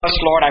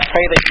Lord, I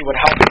pray that you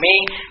would help me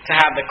to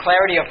have the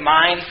clarity of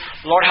mind.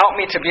 Lord, help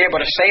me to be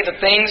able to say the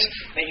things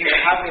that you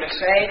would have me to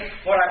say.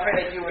 Lord, I pray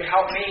that you would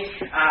help me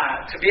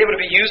to be able to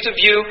be used of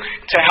you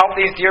to help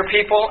these dear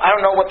people. I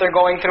don't know what they're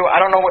going through.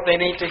 I don't know what they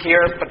need to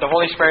hear, but the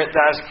Holy Spirit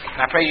does. And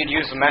I pray you'd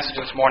use the message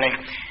this morning.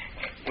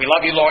 We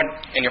love you, Lord.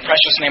 In your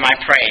precious name I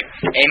pray.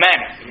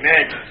 Amen.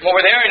 Amen. Well,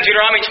 we're there in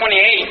Deuteronomy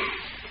 28.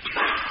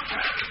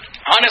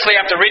 Honestly,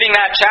 after reading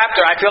that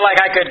chapter, I feel like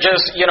I could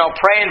just,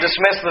 pray and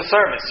dismiss the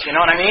service. You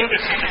know what I mean?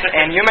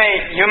 And you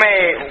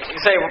may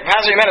say, well,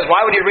 Pastor Jimenez,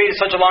 why would you read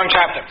such a long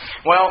chapter?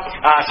 Well,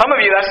 some of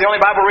you, that's the only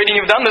Bible reading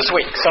you've done this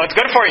week, so it's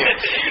good for you.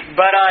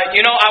 But,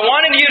 I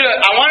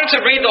wanted to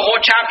read the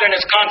whole chapter in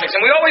its context.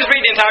 And we always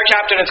read the entire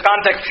chapter in its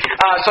context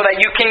so that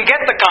you can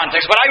get the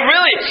context. But I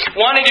really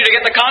wanted you to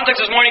get the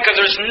context this morning because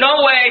there's no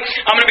way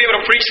I'm going to be able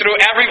to preach through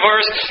every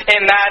verse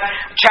in that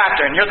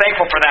chapter. And you're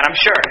thankful for that, I'm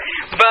sure.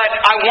 But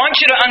I want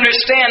you to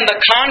understand the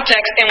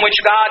context in which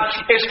God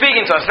is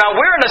speaking to us. Now,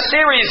 we're in a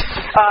series,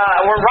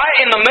 we're right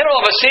in the middle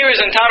of a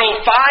series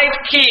entitled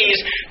 5 Keys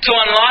to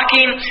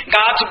Unlocking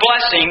God's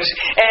Blessings.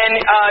 And,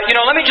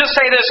 let me just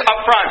say this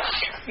up front.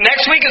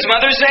 Next week is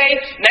Mother's Day.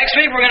 Next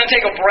week we're going to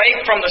take a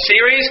break from the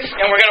series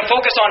and we're going to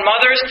focus on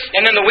mothers.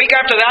 And then the week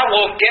after that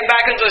we'll get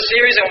back into the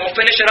series and we'll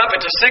finish it up.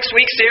 It's a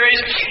 6-week series.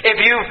 If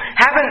you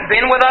haven't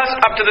been with us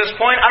up to this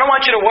point, I don't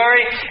want you to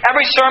worry.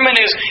 Every sermon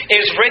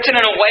is written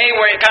in a way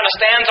where it kind of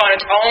stands on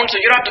its own,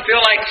 so you don't have to feel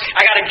like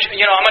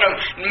I'm going to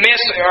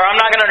miss, or I'm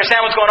not going to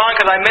understand what's going on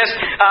because I missed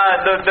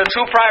the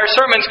 2 prior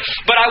sermons.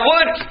 But I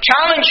would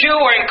challenge you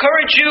or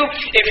encourage you,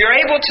 if you're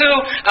able to,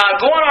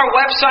 go on our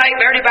website,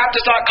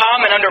 VerityBaptist.com,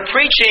 and under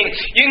preaching,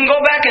 you can go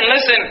back and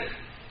listen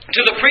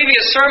to the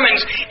previous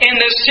sermons in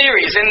this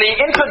series. In the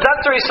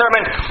introductory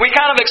sermon, we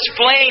kind of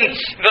explained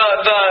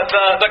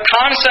the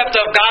concept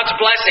of God's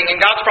blessing and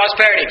God's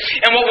prosperity.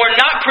 And what we're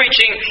not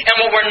preaching and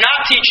what we're not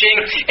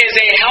teaching is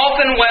a health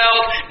and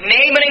wealth,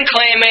 name it and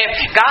claim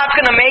it, God's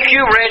going to make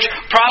you rich,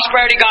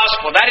 prosperity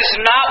gospel. That is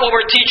not what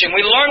we're teaching.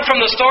 We learned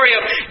from the story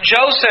of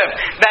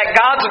Joseph that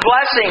God's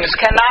blessings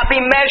cannot be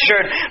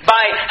measured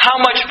by how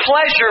much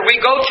pleasure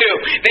we go to.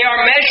 They are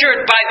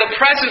measured by the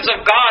presence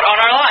of God on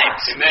our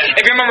lives. Amen.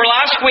 If you remember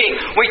last week,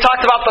 we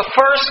talked about the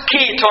first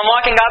key to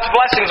unlocking God's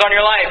blessings on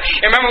your life.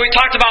 And remember, we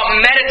talked about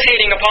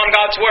meditating upon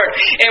God's Word.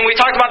 And we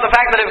talked about the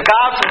fact that if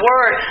God's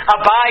Word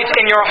abides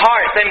in your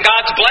heart, then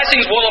God's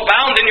blessings will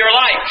abound in your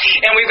life.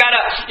 And we've got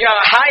to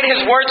hide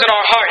His words in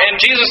our heart. And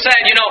Jesus said,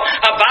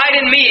 abide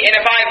in me, and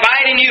if I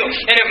abide in you,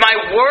 and if my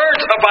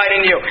words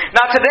abide in you.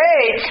 Now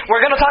today,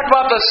 we're going to talk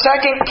about the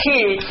second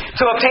key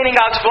to obtaining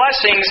God's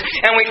blessings.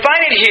 And we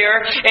find it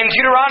here in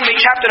Deuteronomy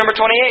chapter number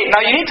 28.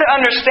 Now you need to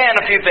understand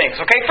a few things,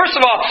 okay? First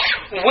of all,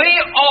 we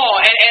all,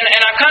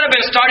 and I've kind of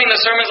been starting the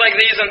sermons like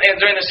these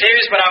during the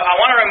series, but I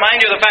want to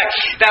remind you of the fact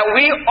that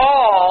we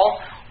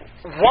all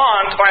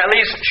want, or at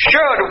least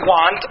should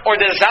want, or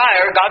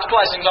desire God's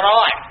blessings on our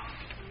life.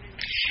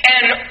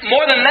 And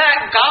more than that,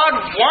 God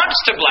wants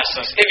to bless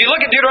us. If you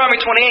look at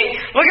Deuteronomy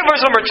 28, look at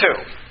verse number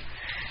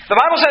 2. The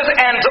Bible says,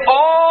 "And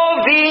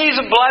all these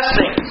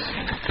blessings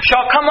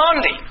shall come on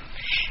thee."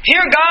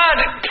 Here God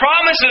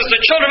promises the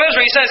children of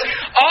Israel, He says,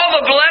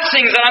 all the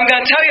blessings that I'm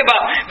going to tell you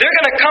about, they're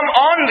going to come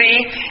on thee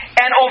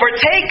and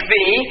overtake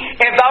thee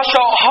if thou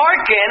shalt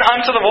hearken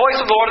unto the voice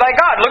of the Lord thy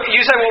God. Look,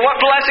 you say, well, what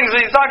blessings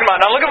is He talking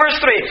about? Now look at verse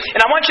 3, and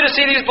I want you to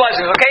see these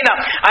blessings. Okay,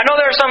 now, I know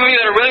there are some of you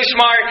that are really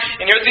smart,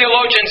 and you're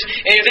theologians,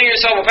 and you think to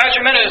yourself, well,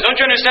 Pastor Jimenez, don't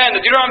you understand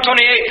that Deuteronomy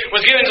 28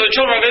 was given to the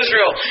children of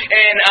Israel,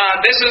 and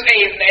this is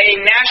a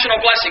national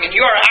blessing, and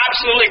you are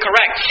absolutely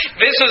correct.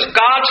 This is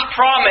God's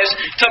promise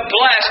to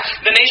bless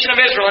the nation of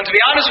Israel. And to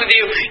be honest with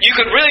you, you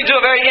could really do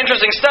a very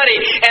interesting study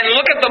and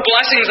look at the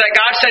blessings that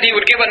God said He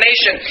would give a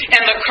nation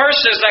and the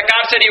curses that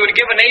God said He would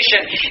give a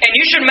nation. And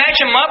you should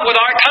match them up with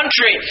our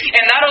country.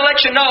 And that'll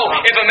let you know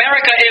if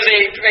America is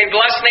a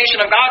blessed nation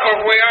of God or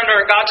if we're under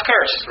God's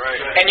curse.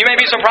 Right. And you may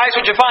be surprised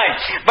what you find.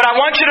 But I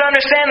want you to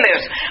understand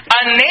this.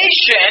 A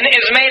nation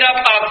is made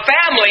up of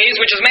families,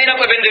 which is made up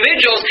of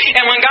individuals.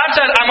 And when God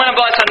says, I'm going to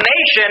bless a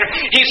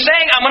nation, He's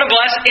saying, I'm going to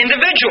bless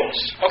individuals.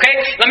 Okay?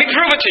 Let me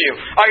prove it to you.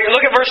 All right,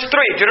 look at verse 3.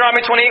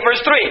 Deuteronomy 28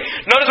 verse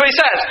 3. Notice what He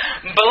says.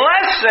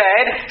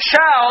 Blessed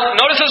shall,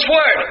 notice this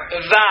word,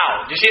 thou.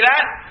 Do you see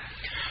that?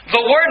 The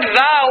word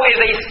thou is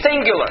a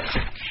singular.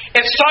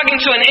 It's talking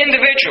to an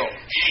individual.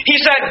 He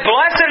said,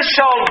 blessed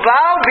shall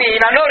thou be,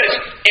 now notice,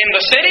 in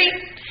the city,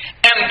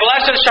 and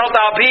blessed shalt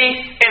thou be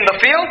in the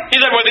field. He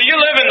said, whether you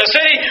live in the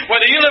city,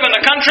 whether you live in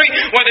the country,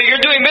 whether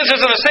you're doing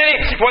business in the city,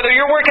 whether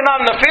you're working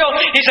out in the field,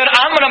 He said,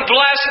 I'm going to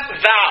bless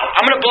thou.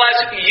 I'm going to bless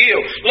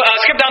you.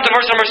 Skip down to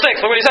verse number 6.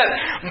 Look what He says.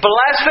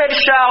 Blessed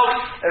shalt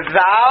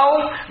thou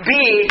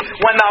be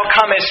when thou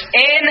comest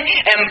in,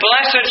 and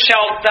blessed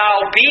shalt thou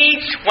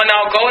be when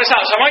thou goest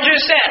out. So I want you to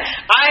understand,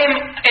 I'm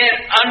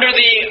under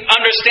the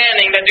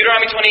understanding that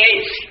Deuteronomy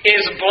 28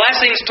 is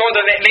blessings toward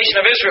the nation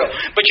of Israel.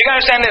 But you got to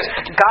understand this.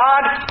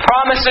 God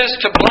promises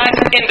to bless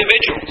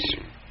individuals.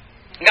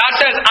 God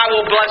says, I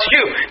will bless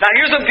you. Now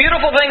here's the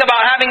beautiful thing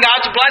about having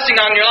God's blessing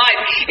on your life,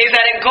 is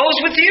that it goes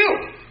with you.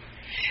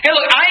 Hey,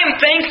 look, I am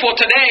thankful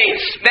today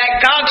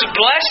that God's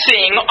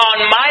blessing on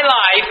my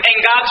life and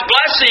God's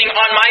blessing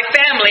on my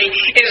family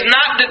is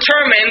not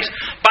determined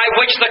by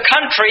the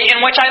country in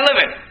which I live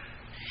in.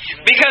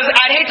 Because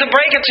I'd hate to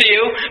break it to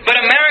you, but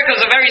America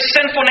is a very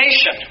sinful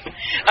nation.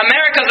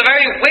 America is a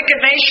very wicked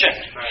nation.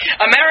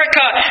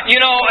 America,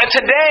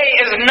 today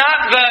is not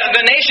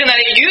the nation that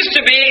it used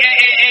to be,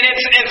 and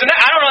it's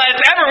I don't know that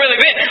it's ever really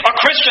been a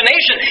Christian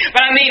nation.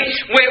 But I mean,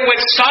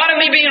 with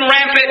sodomy being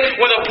rampant,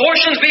 with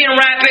abortions being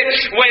rampant,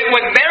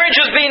 with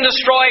marriages being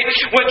destroyed,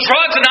 with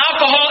drugs and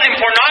alcohol and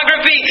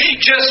pornography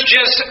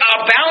just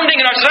abounding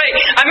in our society,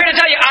 I'm here to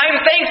tell you, I'm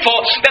thankful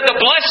that the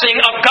blessing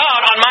of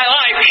God on my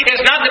life is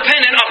not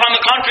dependent upon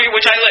the country in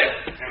which I live.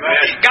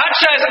 Amen. God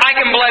says, I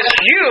can bless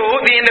you,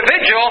 the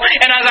individual,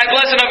 and as I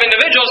bless enough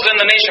individuals, then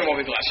the nation will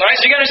be blessed. Alright,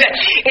 so you can understand.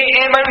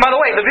 And by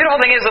the way, the beautiful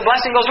thing is the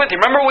blessing goes with you.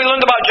 Remember we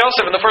learned about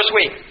Joseph in the first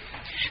week.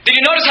 Did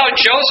you notice how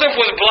Joseph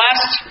was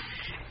blessed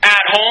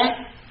at home?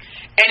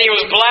 And he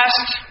was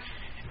blessed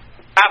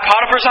at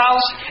Potiphar's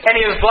house, and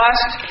he was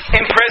blessed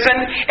in prison,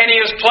 and he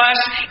was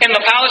blessed in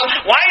the palace.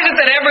 Why is it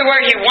that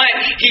everywhere he went,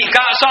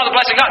 saw the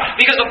blessing of God?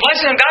 Because the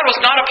blessing of God was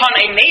not upon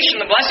a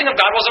nation, the blessing of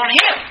God was on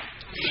him.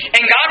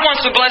 And God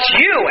wants to bless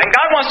you, and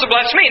God wants to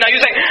bless me. Now you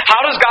say, how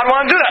does God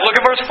want to do that? Look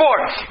at verse 4.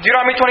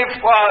 Deuteronomy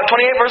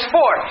 28, verse 4.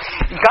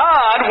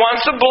 God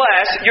wants to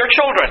bless your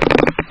children.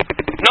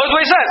 Notice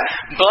what he says.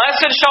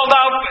 Blessed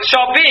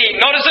shall be,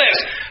 notice this,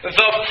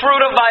 the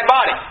fruit of thy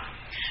body.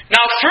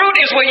 Now fruit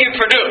is what you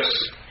produce.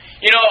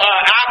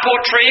 Apple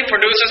tree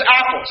produces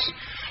apples.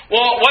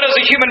 Well, what does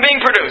a human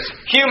being produce?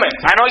 Humans.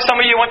 I know some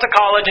of you went to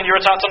college and you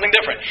were taught something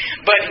different.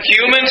 But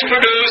humans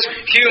produce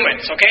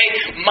humans, okay?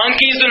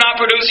 Monkeys do not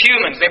produce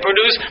humans. They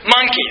produce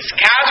monkeys.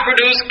 Cats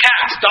produce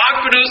cats. Dogs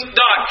produce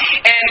dogs.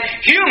 And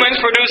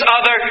humans produce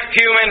other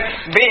human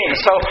beings.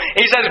 So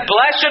he says,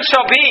 blessed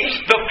shall be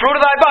the fruit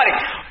of thy body.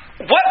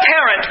 What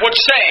parent would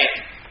say,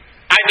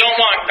 I don't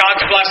want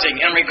God's blessing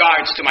in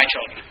regards to my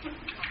children?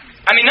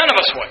 I mean, none of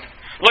us would.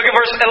 Look at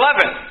verse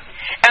 11.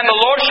 And the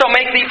Lord shall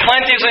make thee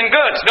plenteous in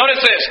goods.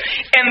 Notice this.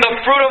 In the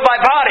fruit of thy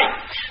body.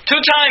 2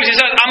 times he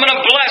says, I'm going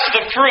to bless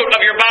the fruit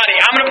of your body.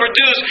 I'm going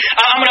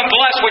to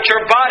bless what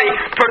your body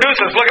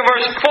produces. Look at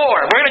verse 4.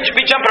 We're going to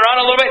be jumping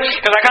around a little bit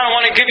because I kind of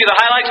want to give you the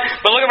highlights.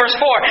 But look at verse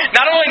 4.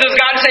 Not only does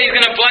God say He's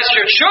going to bless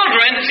your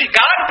children,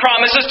 God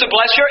promises to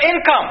bless your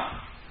income.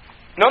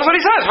 Notice what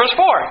He says. Verse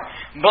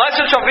 4.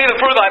 Blessed shall be the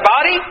fruit of thy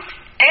body.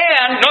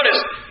 And, notice,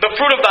 the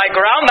fruit of thy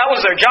ground. That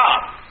was their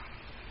job.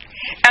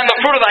 And the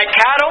fruit of thy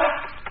cattle.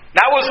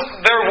 That was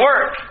their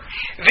work.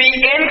 The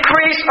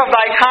increase of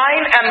thy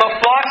kine and the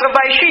flocks of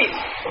thy sheep.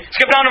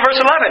 Skip down to verse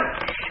 11.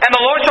 And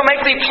the Lord shall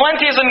make thee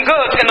plenteous in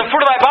goods in the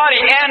fruit of thy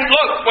body. And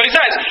look what he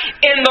says.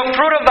 In the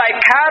fruit of thy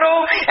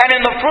cattle and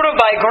in the fruit of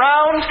thy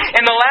ground,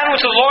 in the land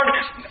which the Lord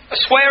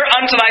swear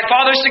unto thy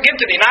fathers to give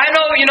to thee. Now I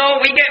know,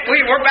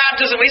 we're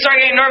Baptists and we start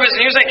getting nervous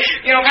and you say,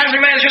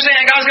 Pastor Emmanuel, you're saying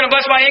God's going to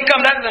bless my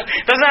income. That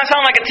does not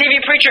sound like a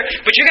TV preacher.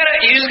 But you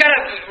just got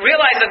to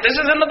realize that this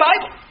is in the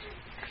Bible.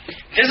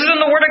 This is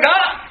in the Word of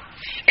God.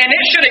 And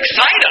it should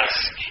excite us.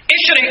 It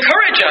should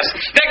encourage us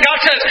that God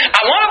says,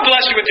 I want to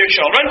bless you with your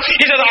children.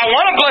 He says, I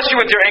want to bless you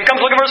with your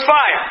income. Look at verse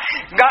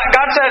 5.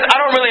 God says, I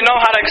don't really know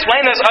how to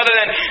explain this other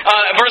than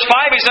verse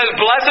 5. He says,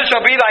 blessed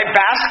shall be thy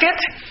basket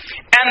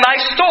and thy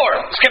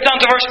store. Skip down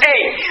to verse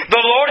 8.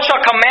 The Lord shall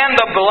command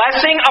the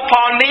blessing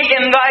upon thee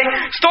in thy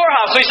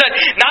storehouse. So he said,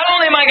 not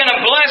only am I going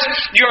to bless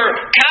your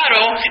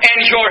cattle and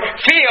your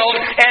field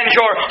and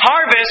your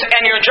harvest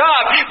and your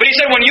job, but he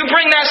said, when you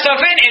bring that stuff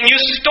in and you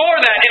store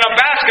that in a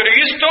basket or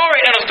you store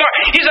it in a store,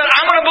 he said,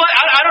 I'm going to bless.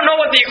 I don't know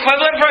what the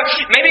equivalent for.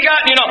 Maybe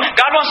God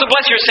wants to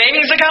bless your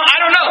savings account. I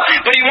don't know,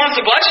 but He wants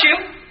to bless you,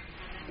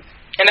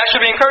 and that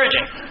should be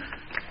encouraging.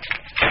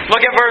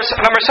 Look at verse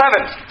number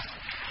 7.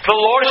 The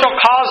Lord shall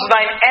cause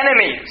thine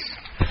enemies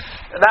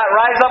that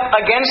rise up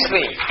against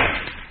thee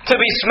to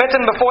be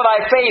smitten before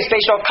thy face.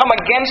 They shall come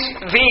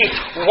against thee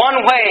one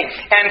way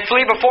and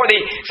flee before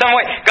thee some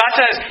way. God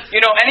says,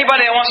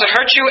 anybody that wants to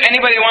hurt you,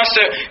 anybody that wants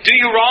to do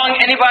you wrong,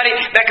 anybody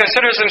that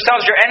considers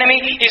themselves your enemy,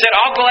 He said,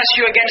 I'll bless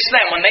you against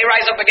them. When they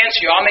rise up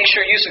against you, I'll make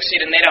sure you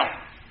succeed and they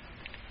don't.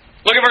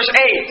 Look at verse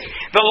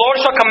 8. The Lord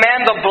shall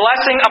command the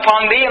blessing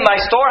upon thee in thy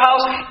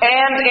storehouse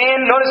and in,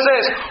 notice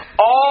this,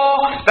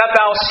 all that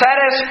thou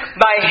settest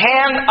thy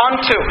hand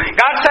unto.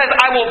 God says,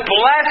 I will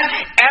bless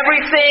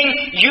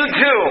everything you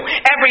do,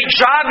 every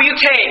job you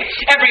take,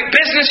 every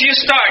business you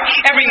start,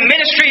 every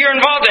ministry you're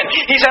involved in.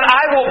 He said,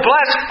 I will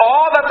bless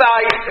all that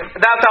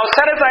thou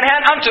settest thine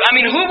hand unto. I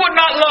mean, who would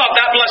not love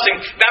that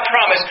blessing, that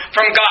promise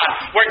from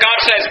God, where God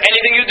says,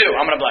 anything you do,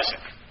 I'm going to bless it.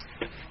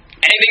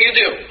 Anything you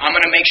do, I'm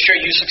going to make sure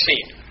you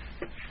succeed.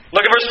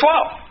 Look at verse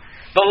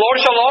 12. The Lord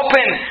shall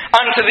open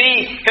unto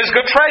thee His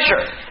good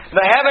treasure,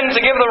 the heaven to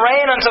give the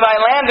rain unto thy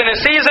land in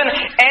His season,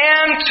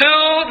 and to,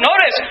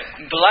 notice,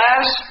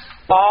 bless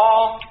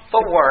all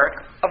the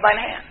work of thine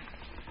hand.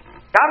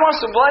 God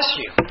wants to bless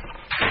you.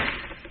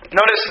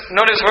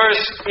 Notice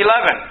verse 11.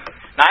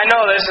 Now I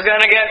know this is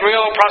going to get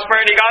real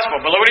prosperity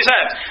gospel, but look what he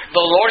says.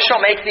 The Lord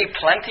shall make thee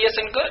plenteous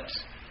in goods.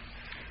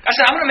 God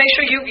said, I'm going to make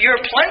sure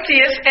you're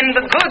plenteous in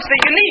the goods that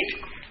you need.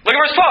 Look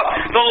at verse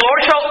 12. The Lord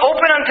shall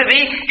open unto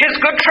thee His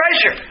good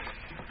treasure.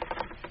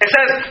 It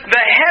says,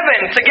 the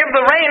heaven to give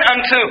the rain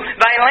unto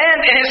thy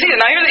land in his season.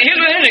 Now here's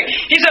what's interesting.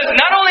 He says,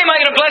 not only am I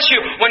going to bless you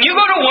when you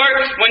go to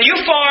work, when you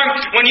farm,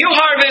 when you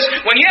harvest,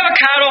 when you have a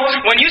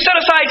cattle, when you set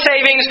aside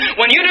savings,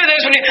 when you do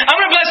this, I'm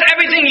going to bless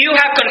everything you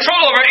have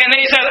control over. And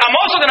then he says, I'm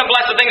also going to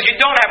bless the things you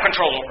don't have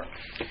control over.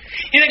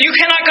 He said, you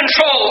cannot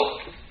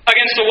control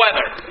against the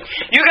weather.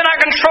 You cannot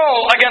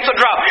control against a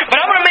drought.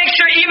 But I'm going to make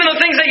sure even the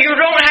things that you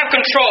don't have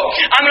control,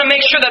 I'm going to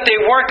make sure that they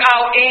work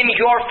out in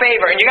your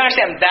favor. And you got to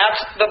understand,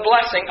 that's the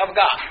blessing of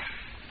God.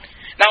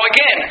 Now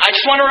again, I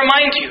just want to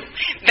remind you,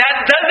 that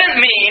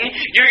doesn't mean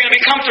you're going to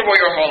be comfortable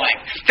your whole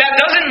life. That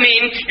doesn't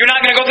mean you're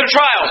not going to go through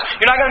trials.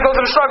 You're not going to go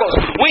through struggles.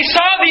 We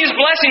saw these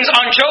blessings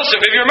on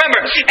Joseph. If you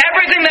remember,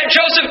 everything that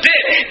Joseph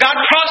did, God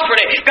prospered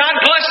it. God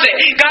blessed it.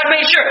 God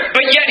made sure.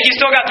 But yet he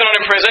still got thrown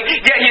in prison.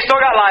 Yet he still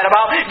got lied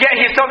about. Yet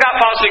he still got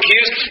falsely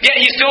accused. Yet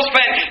he still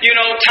spent,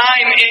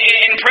 time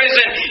in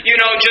prison,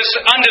 just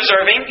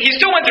undeserving. He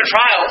still went through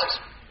trials.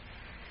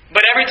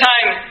 But every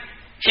time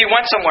he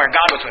went somewhere,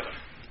 God was with him.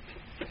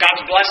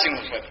 God's blessing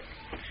was with him.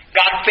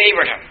 God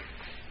favored him.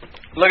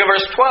 Look at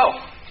verse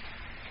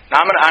 12. Now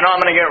I'm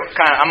going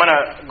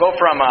to go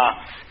from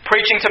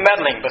preaching to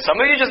meddling, but some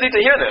of you just need to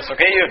hear this,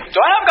 okay? Do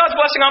I have God's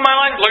blessing on my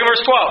life? Look at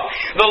verse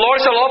 12. The Lord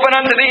shall open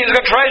unto thee His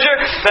good treasure,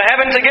 the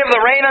heaven to give the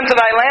rain unto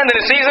thy land in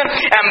the season,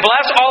 and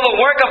bless all the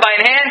work of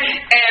thine hand,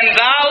 and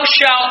thou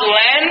shalt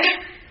lend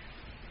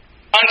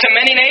unto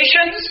many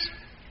nations,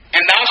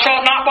 and thou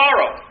shalt not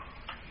borrow.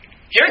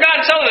 Here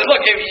God tells us,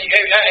 look,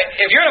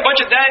 if you're in a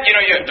bunch of debt,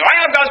 do I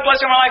have God's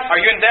blessing on my life?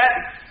 Are you in debt?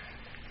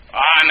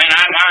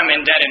 I'm in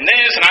debt in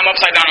this, and I'm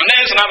upside down on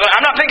this, and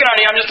I'm not picking on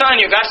you. I'm just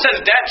telling you, God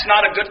says debt's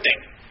not a good thing.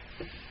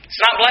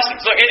 It's not blessings.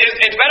 Look,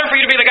 it's better for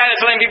you to be the guy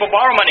that's letting people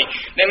borrow money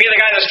than be the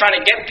guy that's trying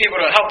to get people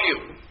to help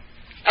you.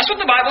 That's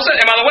what the Bible says.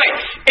 And by the way,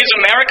 is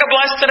America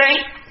blessed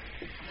today?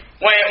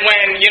 When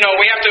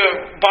we have to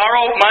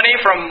borrow money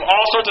from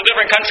all sorts of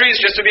different countries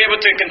just to be able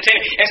to continue,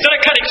 instead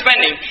of cutting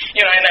spending,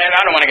 and I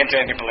don't want to get into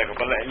anything political,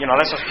 but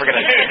let's just forget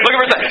it. Look at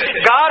verse 9.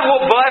 God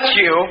will bless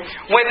you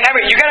with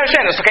you got to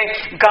understand this,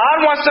 okay? God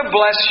wants to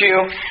bless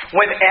you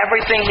with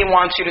everything He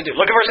wants you to do.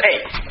 Look at verse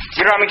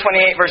 8. Deuteronomy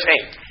 28, verse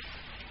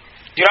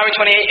 8. Deuteronomy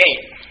 28,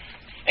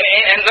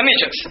 8. And let me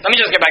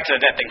just get back to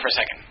the debt thing for a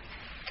second.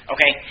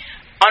 Okay?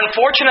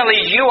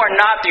 Unfortunately, you are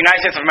not the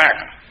United States of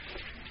America.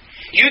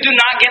 You do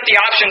not get the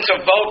option to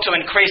vote to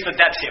increase the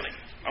debt ceiling.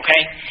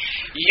 Okay?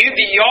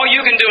 All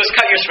you can do is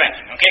cut your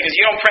spending. Okay? Because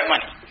you don't print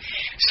money.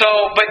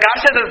 But God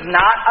says it's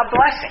not a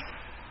blessing.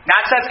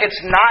 God says it's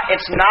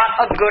not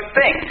a good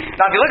thing.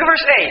 Now if you look at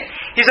verse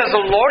 8, He says,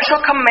 the Lord shall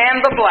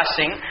command the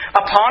blessing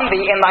upon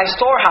thee in thy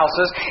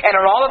storehouses, and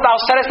in all that thou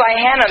settest thy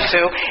hand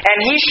unto, and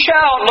He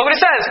shall, look what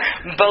it says,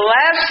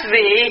 bless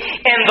thee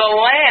in the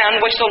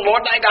land which the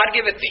Lord thy God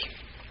giveth thee.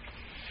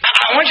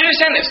 I want you to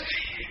understand this.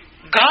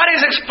 God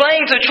is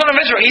explaining to the children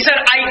of Israel. He said,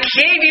 I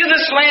gave you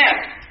this land.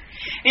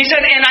 He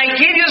said, and I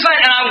gave you this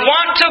land, and I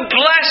want to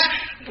bless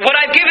what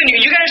I've given you.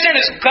 You got to understand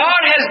this.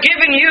 God has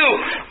given you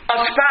a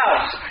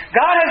spouse.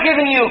 God has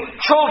given you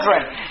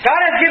children.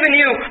 God has given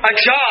you a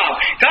job.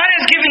 God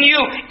has given you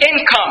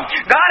income.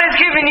 God has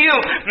given you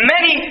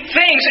many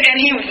things, and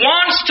He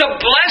wants to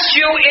bless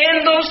you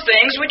in those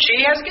things which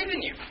He has given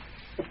you.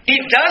 He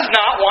does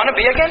not want to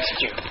be against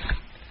you.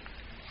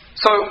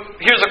 So,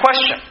 here's the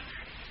question.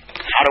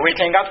 How do we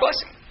attain God's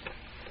blessing?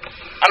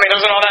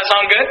 Doesn't all that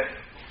sound good?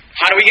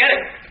 How do we get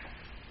it?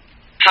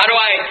 How do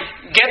I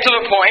get to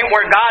the point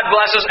where God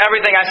blesses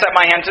everything I set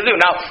my hand to do?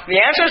 Now,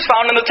 the answer is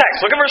found in the text.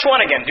 Look at verse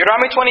 1 again.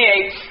 Deuteronomy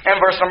 28 and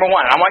verse number 1.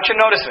 I want you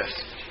to notice this.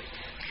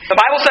 The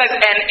Bible says,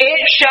 and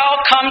it shall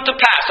come to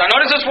pass. Now,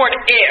 notice this word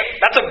if.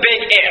 That's a big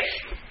if.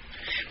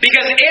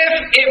 Because if,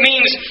 it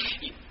means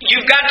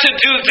you've got to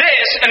do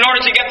this in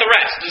order to get the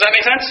rest. Does that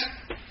make sense?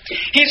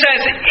 He says,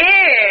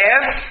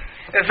 if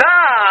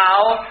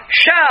thou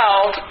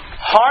shalt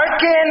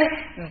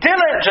hearken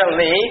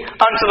diligently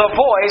unto the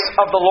voice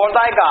of the Lord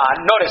thy God.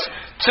 Notice,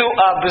 to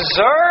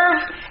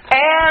observe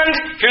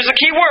and, here's the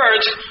key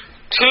words,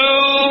 to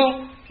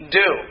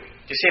do.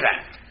 You see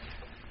that?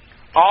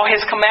 All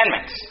His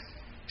commandments.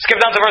 Skip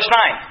down to verse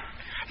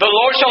 9. The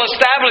Lord shall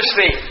establish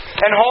thee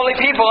an holy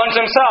people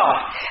unto Himself,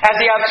 as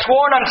He hath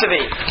sworn unto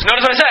thee. So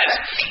notice what it says.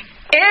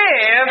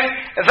 If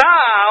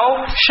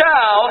thou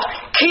shalt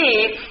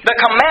keep the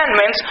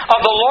commandments of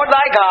the Lord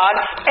thy God,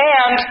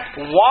 and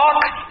walk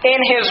in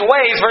His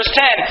ways, verse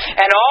 10,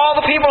 and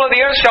all the people of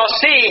the earth shall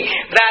see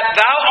that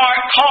thou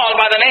art called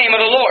by the name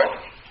of the Lord.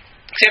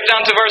 Skip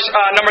down to verse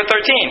number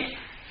 13.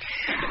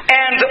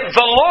 And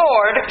the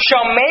Lord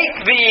shall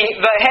make thee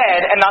the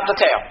head and not the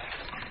tail.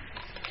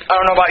 I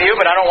don't know about you,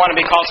 but I don't want to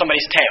be called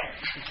somebody's tail.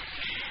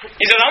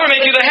 He says, I'm going to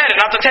make you the head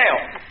and not the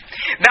tail.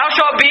 Thou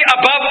shalt be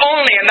above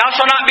only, and thou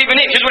shalt not be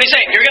beneath. Here's what he's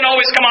saying. You're going to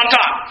always come on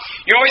top.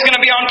 You're always going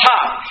to be on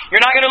top.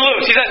 You're not going to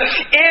lose. He says,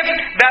 if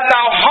that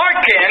thou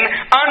hearken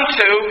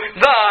unto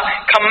the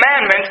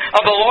commandment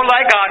of the Lord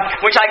thy God,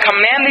 which I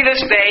command thee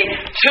this day,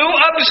 to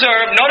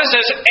observe, notice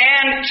this,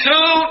 and to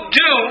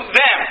do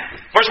them.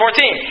 Verse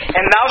 14,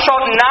 and thou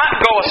shalt not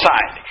go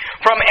aside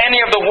from any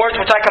of the words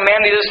which I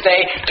command thee this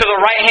day, to the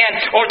right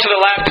hand or to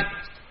the left.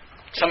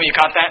 Some of you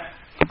caught that?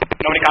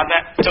 Nobody caught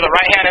that? To the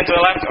right hand and to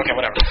the left? Okay,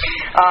 whatever.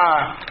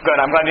 Good,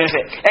 I'm glad you didn't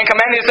say it. And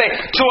command thee to say,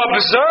 to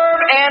observe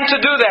and to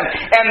do them.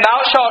 And thou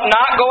shalt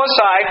not go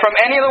aside from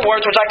any of the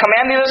words which I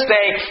command thee this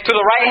day, to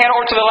the right hand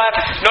or to the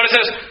left. Notice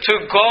this, to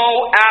go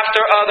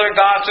after other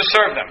gods to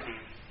serve them.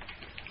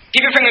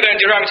 Keep your finger there in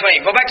Deuteronomy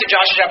 28. Go back to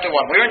Joshua chapter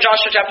 1. We were in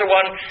Joshua chapter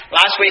 1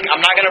 last week. I'm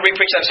not going to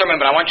re-preach that sermon,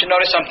 but I want you to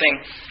notice something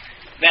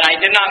that I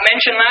did not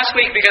mention last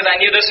week because I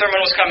knew this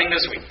sermon was coming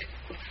this week.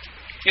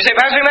 You say,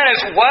 Pastor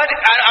Jimenez, what?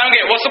 I don't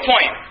get it. What's the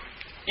point?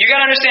 You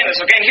got to understand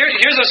this, okay? And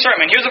here's the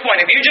sermon. Here's the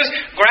point. If you just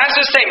grasp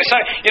this statement, so,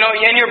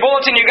 in your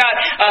bulletin you got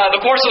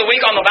the course of the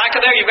week on the back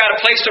of there. You've got a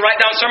place to write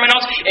down sermon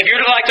notes. If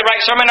you'd like to write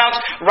sermon notes,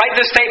 write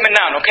this statement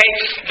down, okay?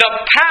 The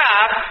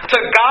path to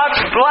God's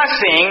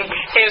blessing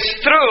is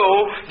through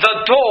the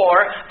door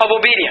of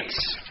obedience.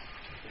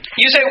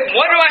 You say,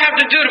 what do I have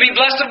to do to be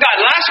blessed of God?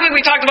 Last week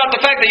we talked about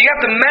the fact that you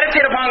have to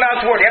meditate upon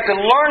God's Word. You have to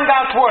learn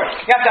God's Word.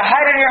 You have to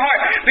hide it in your heart.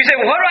 You say,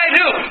 what do I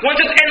do once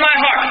it's in my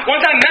heart?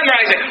 Once I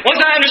memorize it? Once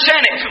I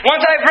understand it?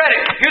 Once I've read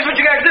it? Here's what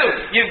you got to do.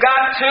 You've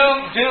got to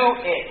do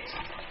it.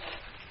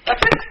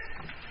 That's it.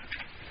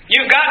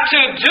 You've got to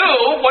do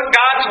what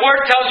God's Word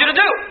tells you to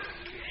do.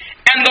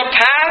 And the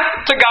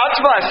path to God's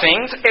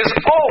blessings is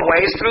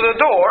always through the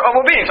door of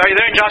obedience. Are you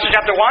there in Joshua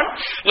chapter 1?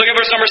 Look at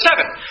verse number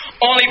 7.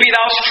 Only be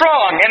thou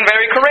strong and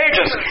very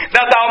courageous,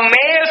 that thou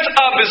mayest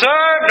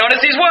observe,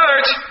 notice these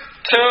words,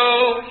 to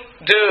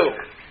do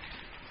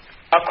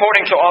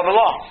according to all the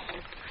law.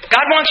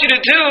 God wants you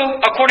to do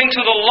according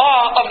to the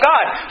law of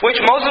God, which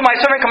Moses my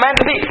servant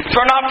commanded thee.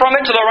 Turn not from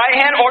it to the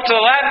right hand or to the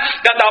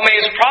left, that thou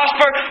mayest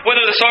prosper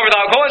whithersoever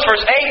thou goest.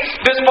 Verse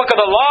 8, this book of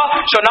the law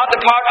shall not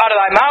depart out of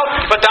thy mouth,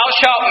 but thou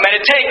shalt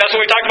meditate. That's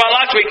what we talked about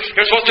last week.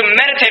 You're supposed to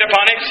meditate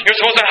upon it. You're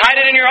supposed to hide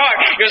it in your heart.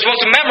 You're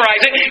supposed to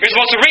memorize it. You're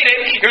supposed to read it.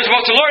 You're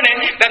supposed to learn it.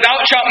 That thou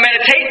shalt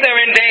meditate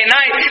therein day and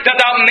night, that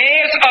thou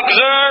mayest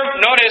observe,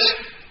 notice,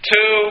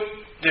 to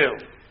do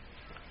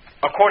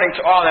according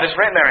to all that is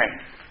written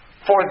therein.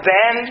 For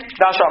then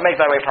thou shalt make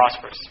thy way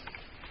prosperous,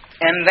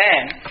 and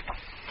then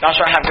thou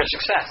shalt have good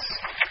success.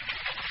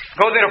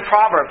 Go there to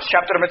Proverbs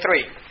chapter number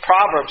 3.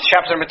 Proverbs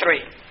chapter number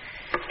 3.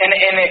 And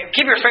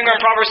keep your finger on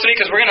Proverbs 3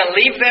 because we're going to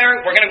leave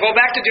there. We're going to go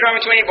back to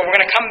Deuteronomy 28, but we're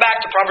going to come back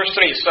to Proverbs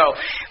 3. So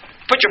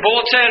put your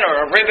bulletin or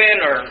a ribbon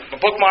or a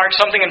bookmark,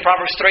 something in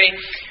Proverbs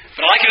 3.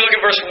 But I'd like you to look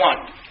at verse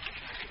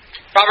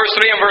 1. Proverbs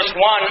 3 and verse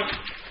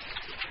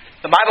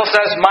 1. The Bible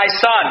says, my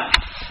son,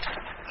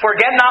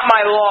 forget not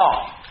my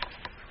law,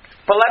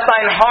 but let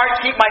thine heart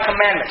keep my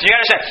commandments. You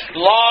understand?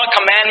 Law,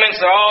 commandments,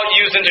 they're all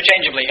used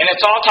interchangeably. And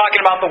it's all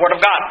talking about the Word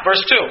of God.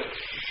 Verse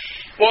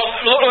 2. Well,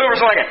 look at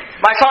verse 1 again.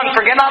 My son,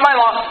 forget not my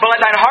law, but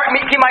let thine heart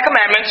keep my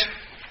commandments.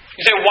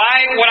 You say, why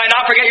would I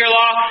not forget your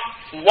law?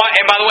 Why?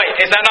 And by the way,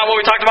 is that not what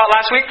we talked about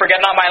last week?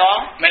 Forget not my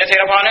law.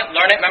 Meditate upon it.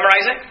 Learn it.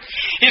 Memorize it.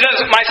 He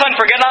says, my son,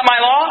 forget not my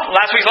law.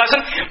 Last week's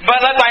lesson. But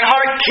let thine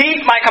heart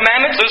keep my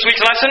commandments. This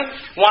week's lesson.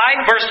 Why?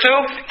 Verse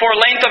 2. For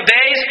length of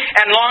days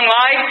and long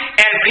life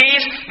and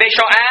peace they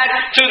shall add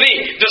to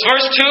thee. Does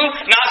verse 2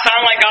 not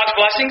sound like God's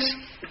blessings?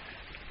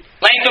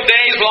 Length of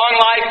days, long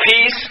life,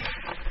 peace.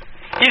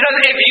 He says,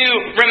 if you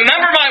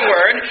remember my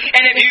word,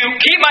 and if you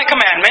keep my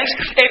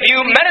commandments, if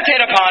you meditate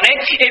upon it,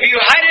 if you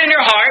hide it in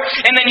your heart,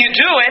 and then you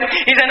do it,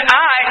 he said,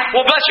 I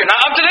will bless you. Now,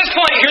 up to this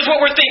point, here's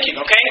what we're thinking,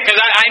 okay? Because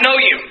I know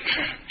you.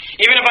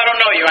 Even if I don't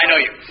know you, I know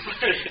you.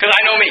 Because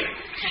I know me.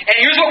 And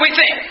here's what we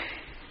think.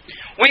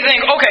 We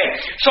think, okay,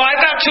 so I've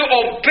got to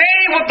obey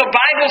what the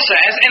Bible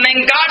says, and then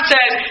God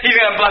says, He's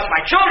going to bless my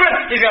children,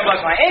 He's going to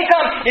bless my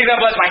income, He's going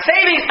to bless my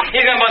savings,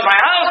 He's going to bless my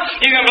house,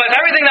 He's going to bless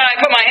everything that I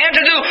put my hand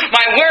to do,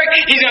 my work,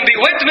 He's going to be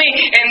with me,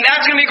 and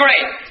that's going to be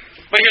great.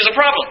 But here's the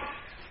problem.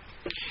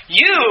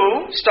 You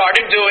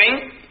started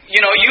doing,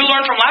 you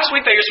learned from last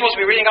week that you're supposed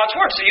to be reading God's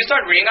Word, so you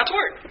started reading God's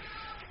Word.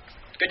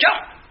 Good job.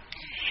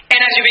 And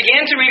as you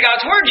began to read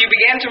God's Word, you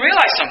began to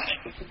realize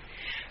something.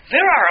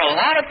 There are a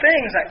lot of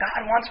things that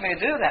God wants me to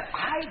do that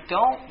I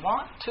don't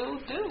want to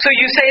do. So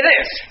you say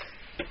this,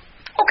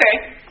 okay,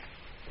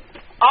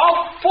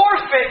 I'll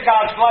forfeit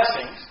God's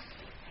blessings,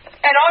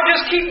 and I'll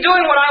just keep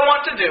doing what I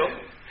want to do,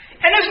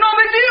 and there's no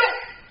big deal.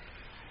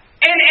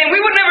 And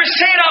we would never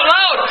say it out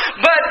loud,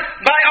 but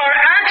by our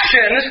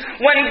actions,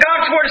 when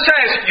God's Word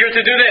says, you're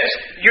to do this,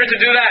 you're to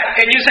do that,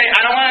 and you say,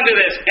 I don't want to do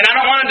this, and I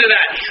don't want to do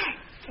that.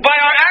 By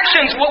our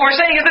actions, what we're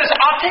saying is this,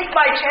 I'll take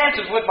my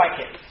chances with my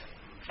kids.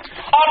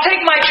 I'll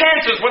take my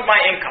chances with my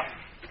income.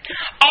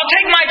 I'll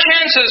take my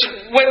chances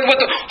with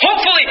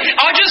hopefully,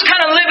 I'll just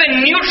kind of live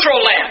in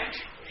neutral land.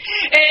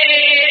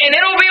 And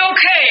it'll be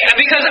okay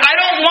because I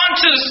don't want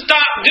to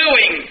stop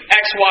doing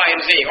X, Y,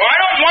 and Z. Or I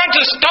don't want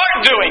to start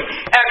doing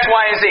X,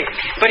 Y, and Z.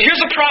 But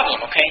here's the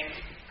problem, okay?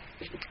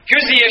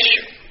 Here's the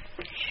issue.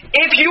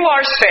 If you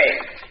are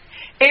saved,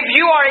 if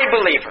you are a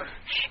believer,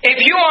 if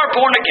you are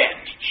born again,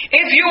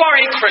 if you are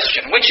a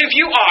Christian, which if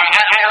you are,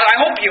 I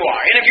hope you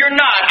are, and if you're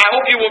not, I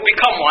hope you will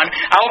become one.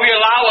 I hope you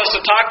allow us to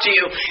talk to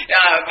you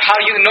how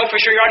you know for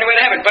sure you're on your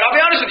way to heaven. But I'll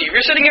be honest with you, if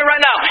you're sitting here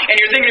right now and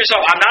you're thinking to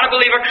yourself, I'm not a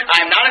believer,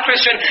 I'm not a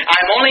Christian,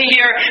 I'm only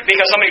here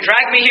because somebody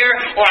dragged me here,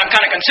 or I'm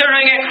kind of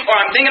considering it, or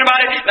I'm thinking about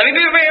it, let me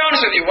be very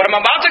honest with you. What I'm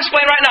about to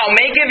explain right now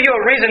may give you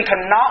a reason to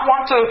not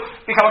want to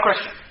become a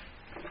Christian.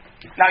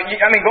 Now, go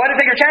ahead and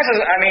take your chances.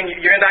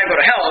 You're going to die and go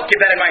to hell. Keep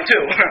that in mind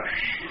too.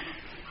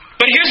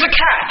 But here's the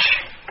catch.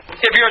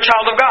 If you're a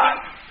child of God,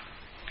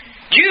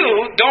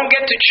 you don't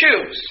get to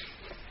choose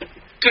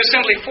to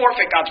simply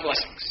forfeit God's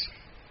blessings.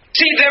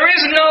 See, there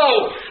is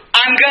no,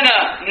 I'm going to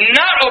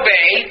not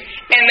obey,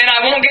 and then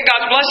I won't get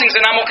God's blessings,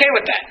 and I'm okay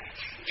with that.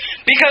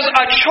 Because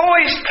a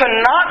choice to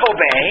not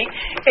obey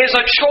is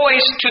a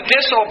choice to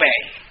disobey.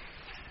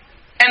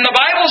 And the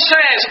Bible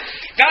says,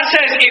 God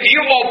says, if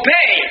you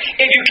obey,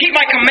 if you keep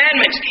my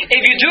commandments,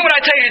 if you do what I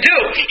tell you to do,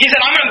 He said,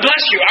 I'm going to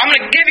bless you. I'm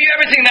going to give you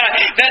everything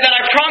that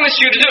I promised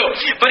you to do.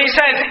 But He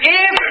says,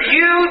 if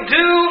you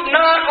do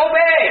not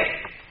obey,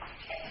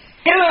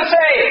 He doesn't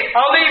say,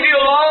 I'll leave you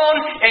alone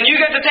and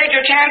you get to take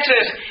your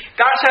chances.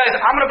 God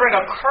says, I'm going to bring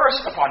a curse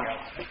upon your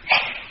life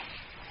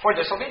for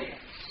disobedience.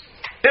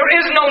 There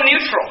is no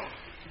neutral.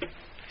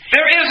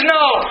 There is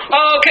no,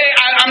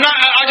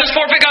 I'll just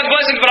forfeit God's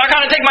blessings, but I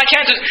kind of take my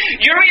chances.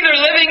 You're either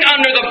living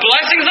under the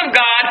blessings of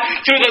God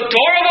through the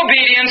door of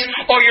obedience,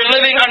 or you're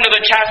living under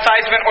the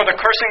chastisement or the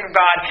cursing of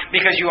God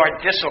because you are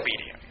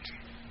disobedient.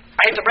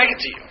 I hate to break it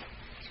to you.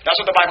 That's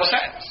what the Bible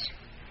says.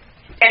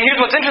 And here's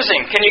what's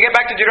interesting. Can you get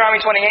back to Deuteronomy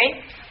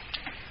 28?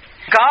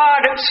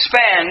 God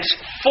spends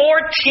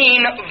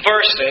 14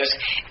 verses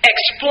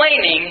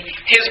explaining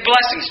His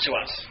blessings to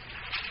us.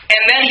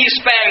 And then He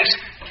spends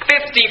 54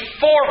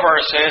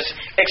 verses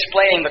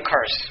explaining the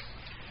curse.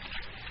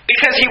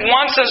 Because He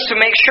wants us to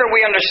make sure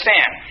we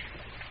understand.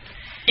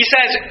 He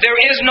says, there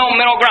is no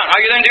middle ground.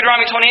 Are you there in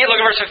Deuteronomy 28? Look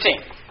at verse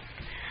 15.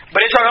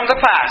 But it shall come to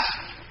pass.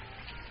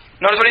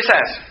 Notice what He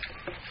says.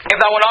 If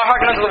thou wilt not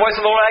hearken unto the voice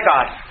of the Lord thy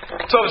God,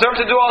 to observe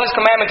to do all His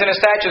commandments and His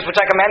statutes, which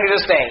I command thee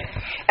this day,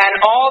 and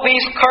all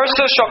these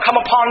curses shall come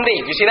upon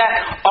thee. Do you see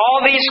that? All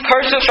these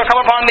curses shall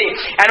come upon thee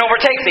and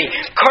overtake thee.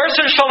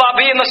 Curses shall thou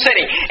be in the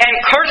city, and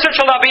curses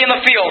shall thou be in the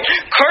field.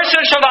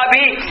 Curses shall thou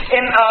be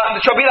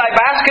shall be thy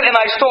basket in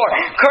thy store.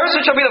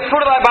 Curses shall be the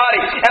fruit of thy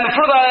body, and the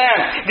fruit of thy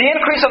land, the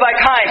increase of thy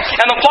kind,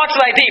 and the flocks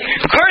of thy deep.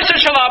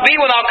 Curses shall thou be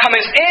when thou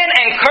comest in,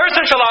 and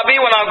curses shall thou be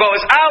when thou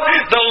goest out.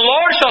 The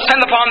Lord shall send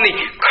upon thee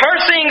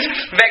cursings,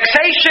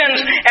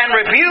 vexations, and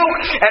rebuke,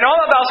 and all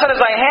that thou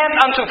settest thy hand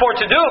unto for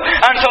to do,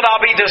 until thou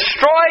be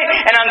destroyed,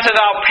 and until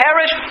thou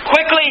perish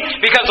quickly,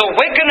 because of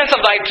wickedness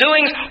of thy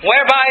doings,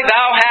 whereby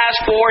thou hast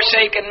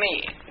forsaken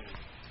me.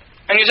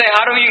 And you say,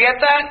 how do you get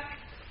that?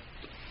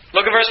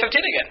 Look at verse 15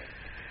 again.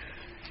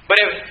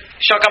 But if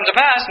shall come to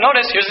pass,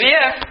 notice, here's the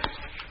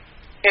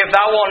if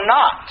thou wilt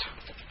not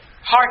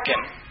hearken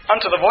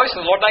unto the voice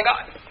of the Lord thy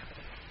God.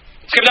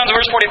 Skip down to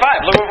verse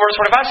 45. Look what verse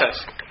 45 says.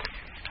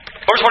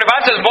 Verse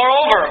 45 says,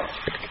 moreover,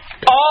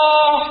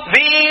 all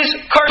these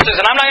curses,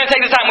 and I'm not going to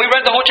take the time. We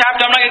read the whole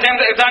chapter. I'm not going to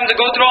take the time to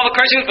go through all the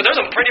cursings, but there's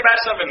some pretty bad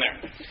stuff in there.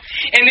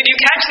 And did you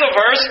catch the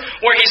verse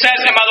where He says,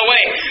 and by the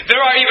way,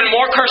 there are even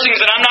more cursings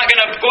that I'm not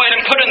going to go ahead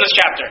and put in this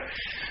chapter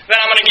that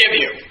I'm going to give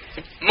you.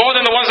 More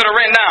than the ones that are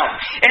written down.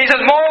 And He says,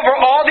 moreover,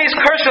 all these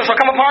curses shall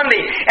come upon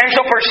thee, and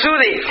shall pursue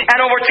thee, and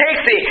overtake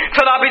thee,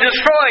 till thou be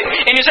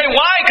destroyed. And you say,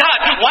 why,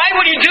 God? Why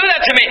would you do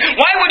that to me?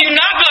 Why would you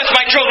not bless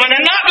my children,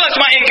 and not bless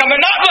my income,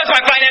 and not bless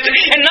my finances,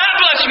 and not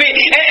bless me,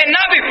 and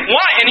not be...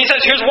 Why? And He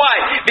says, here's why.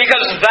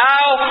 Because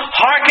thou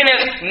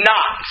hearkenest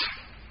not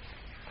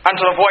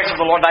unto the voice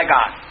of the Lord thy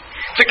God,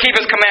 to keep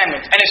His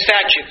commandments and His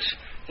statutes,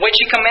 which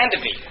He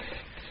commanded thee.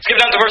 Skip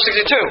down to verse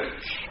 62.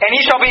 And ye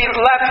shall be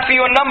left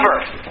few in number.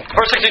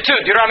 Verse 62,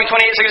 Deuteronomy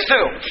 28:62.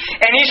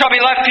 And ye shall be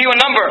left few in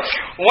number,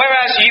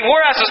 whereas ye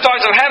were as the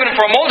stars of heaven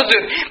for a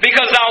multitude,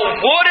 because thou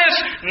wouldest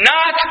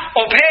not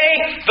obey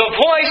the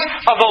voice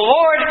of the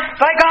Lord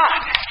thy God.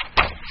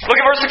 Look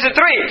at verse 63.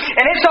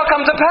 And it shall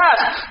come to pass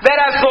that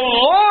as the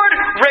Lord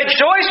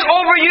rejoiced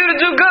over you to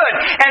do good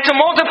and to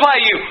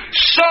multiply you,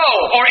 so,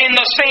 or in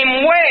the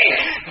same way,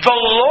 the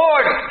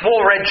Lord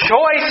will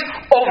rejoice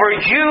over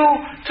you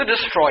to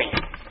destroy you,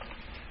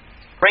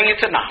 bring you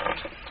to naught.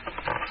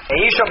 And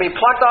ye shall be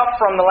plucked up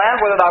from the land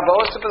whither thou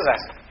goest to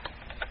possess it.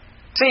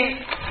 See,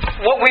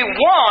 what we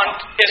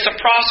want is to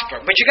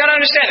prosper. But you got to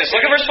understand this.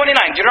 Look at verse 29.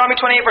 Deuteronomy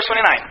 28, verse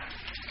 29.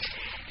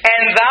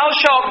 And thou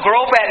shalt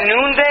grope at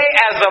noonday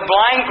as the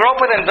blind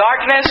gropeth in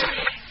darkness,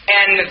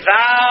 and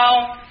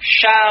thou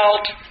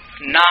shalt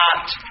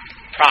not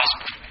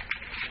prosper.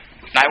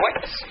 Thy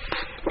ways.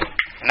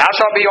 And thou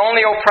shalt be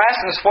only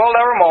oppressed and spoiled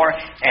evermore,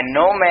 and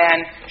no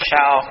man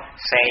shall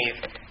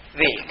save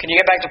thee. Can you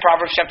get back to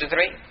Proverbs chapter 3?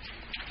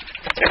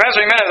 Pastor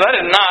Jimenez, I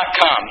did not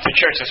come to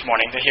church this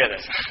morning to hear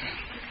this.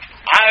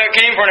 I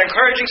came for an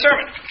encouraging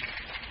sermon.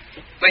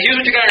 But here's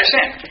what you got to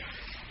understand.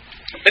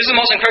 This is the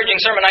most encouraging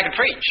sermon I could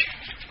preach.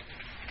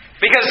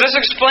 Because this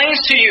explains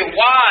to you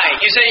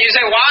why. You say,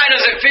 why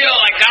does it feel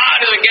like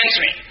God is against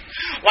me?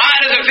 Why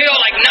does it feel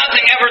like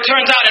nothing ever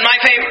turns out in my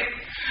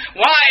favor?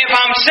 Why, if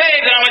I'm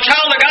saved and I'm a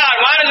child of God,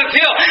 why does it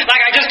feel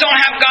like I just don't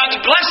have God's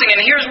blessing?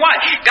 And here's why.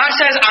 God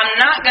says, I'm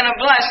not going to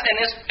bless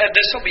a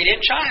disobedient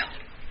child.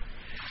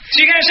 So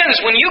you can understand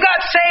this. When you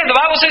got saved, the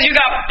Bible says you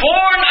got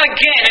born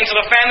again into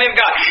the family of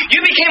God. You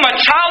became a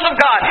child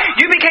of God.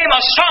 You became a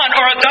son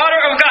or a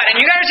daughter of God. And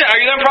you got to understand, are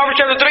you there in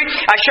Proverbs chapter 3?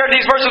 I shared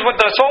these verses with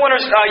the soul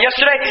winners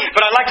yesterday,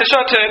 but I'd like to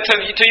show it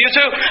to you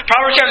too.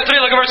 Proverbs chapter 3,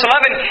 look at verse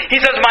 11.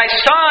 He says, my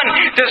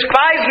son,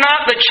 despise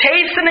not the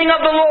chastening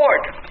of the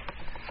Lord,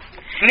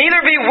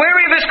 neither be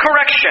weary of his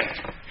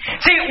correction.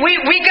 See,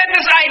 we get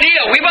this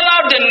idea. We've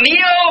allowed the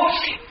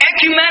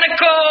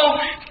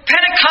neo-ecumenical,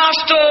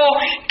 Pentecostal,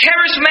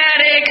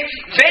 charismatic,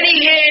 Benny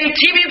Hinn,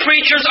 TV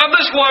preachers of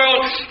this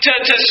world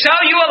to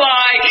sell you a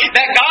lie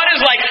that God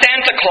is like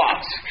Santa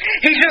Claus.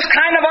 He's just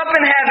kind of up in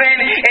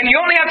heaven, and you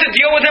only have to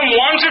deal with him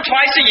once or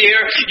twice a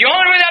year. You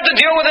only really have to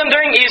deal with him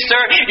during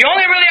Easter. You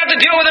only really have to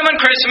deal with him on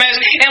Christmas.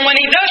 And when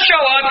he does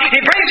show up, he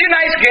brings you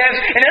nice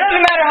gifts, and it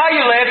doesn't matter how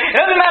you live, it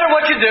doesn't matter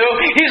what you do,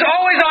 he's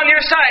always on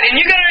your side. And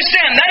you can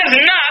understand, that is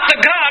not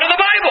the God of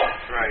the Bible.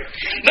 Right.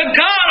 The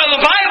God of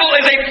the Bible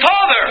is a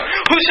Father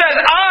who says,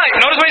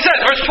 notice what he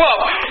says, verse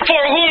 12,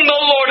 for whom the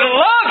Lord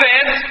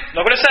loveth,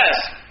 look what it says,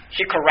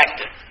 he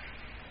corrected.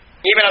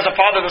 Even as the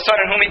Father the Son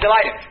in whom he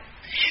delighted.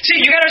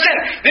 See, you gotta understand,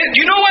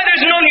 you know why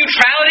there's no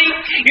neutrality?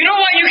 You know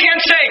why you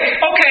can't say,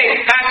 okay,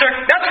 Pastor,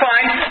 that's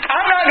fine,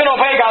 I'm not going to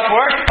obey God's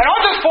word, and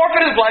I'll just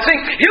forfeit his blessing,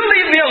 you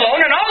leave me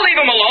alone, and I'll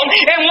leave him alone,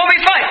 and we'll be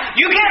fine.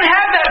 You can't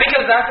have that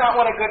because that's not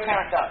what a good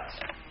parent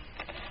does.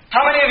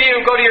 How many of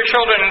you go to your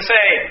children and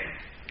say,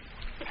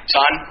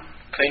 son,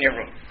 clean your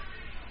room.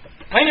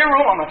 Clean your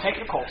room, I'm going to take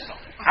you to Cold Stone.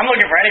 I'm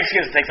looking for any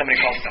excuse to take somebody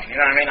to Cold Stone. You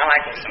know what I mean? I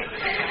like Cold Stone.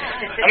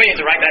 I need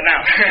to write that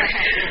now.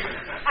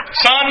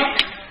 Son,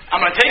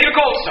 I'm going to take you to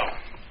Cold Stone.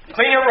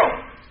 Clean your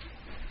room.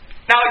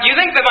 Now, you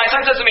think that my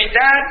son says to me,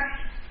 Dad,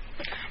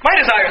 my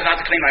desire is not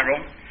to clean my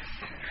room.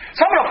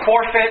 So I'm going to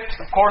forfeit,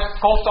 of course,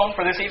 Cold Stone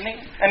for this evening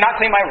and not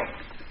clean my room.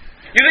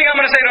 You think I'm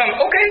going to say to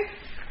him, okay,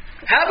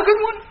 have a good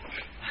one.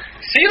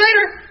 See you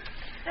later.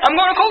 I'm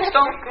going to Cold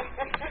Stone.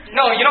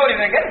 No, you know what he's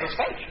going to get is a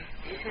spanking.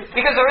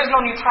 Because there is no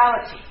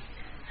neutrality.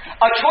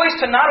 A choice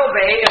to not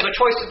obey is a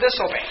choice to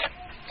disobey.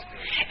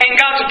 And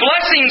God's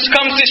blessings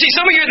comes to see.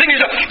 Some of you are thinking,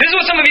 this is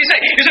what some of you say.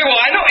 You say, well,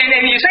 I know,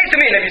 and you say it to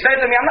me, and if you say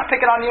it to me, I'm not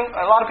picking on you.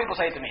 A lot of people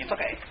say it to me. It's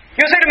okay.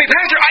 You say to me,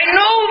 Pastor, I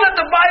know that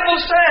the Bible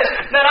says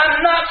that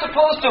I'm not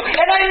supposed to.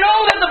 And I know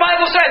that the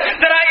Bible says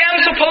that I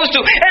am supposed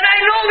to. And I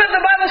know that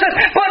the Bible says,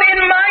 but in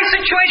my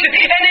situation,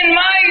 and in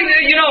my,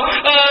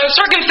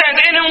 circumstance,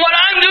 and in what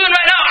I'm doing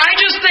right now, I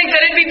just think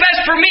that it'd be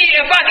best for me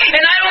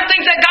and I don't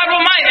think that God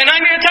will mind. And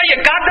I'm here to tell you,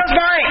 God does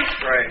mind.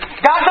 Right.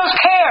 God does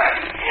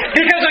care.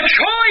 Because a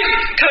choice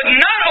to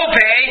not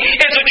obey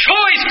is a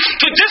choice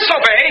to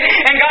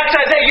disobey. And God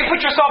says, hey, you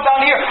put yourself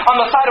down here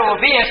on the side of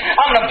obedience.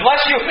 I'm going to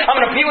bless you.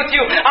 I'm going to be with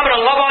you. I'm going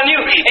to love on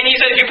you. And He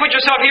says, you put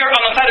yourself here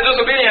on the side of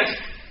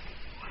disobedience.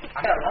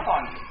 I'm going to love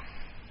on you.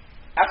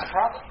 That's a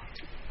problem.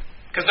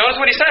 Because notice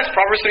what He says,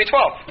 Proverbs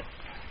 3:12.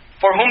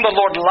 For whom the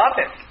Lord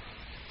loveth,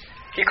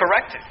 He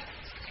corrected.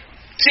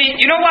 See,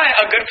 you know why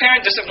a good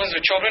parent disciplines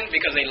their children?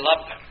 Because they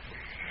love them.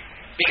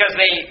 Because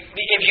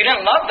if you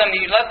didn't love them,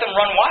 you'd let them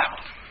run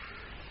wild.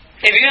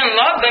 If you didn't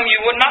love them,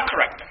 you would not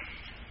correct them.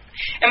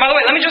 And by the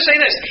way, let me just say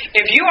this.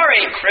 If you are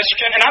a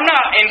Christian, and I'm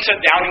not into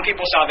doubting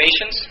people's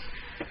salvations,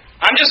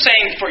 I'm just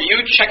saying for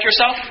you, check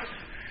yourself.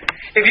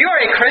 If you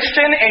are a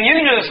Christian and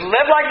you just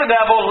live like the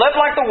devil, live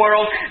like the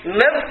world,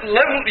 live,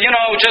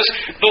 just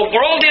the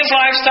worldliest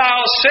lifestyle,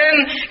 sin,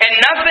 and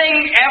nothing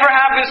ever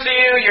happens to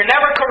you, you're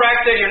never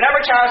corrected, you're never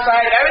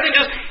chastised, everything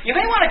you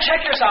may want to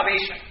check your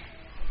salvation.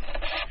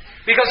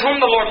 Because whom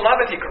the Lord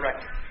loveth, He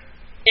corrected.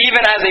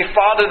 Even as a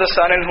father the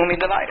son in whom He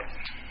delighted.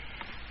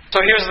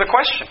 So here's the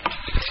question.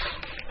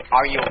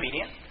 Are you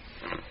obedient?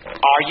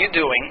 Are you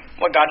doing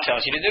what God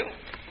tells you to do?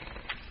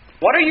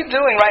 What are you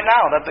doing right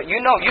now that you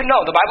know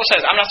the Bible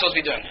says, I'm not supposed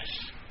to be doing this.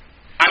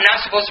 I'm not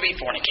supposed to be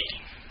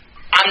fornicating.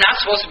 I'm not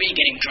supposed to be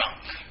getting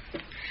drunk.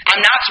 I'm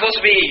not supposed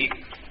to be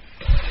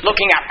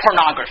looking at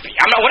pornography.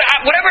 I'm not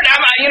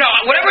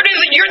whatever it is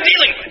that you're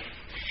dealing with.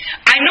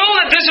 I know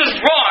that this is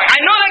wrong. I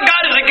know that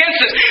God is against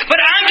this. But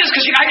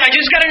I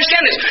just got to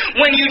understand this.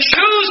 When you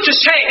choose to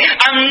say,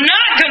 I'm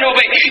not going to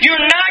obey, you're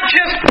not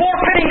just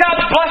forfeiting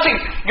God's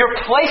blessings. You're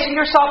placing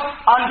yourself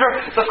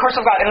under the curse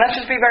of God. And let's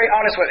just be very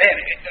honest with it.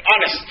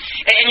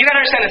 And you got to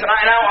understand this. And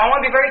I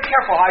want to be very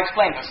careful how I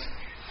explain this.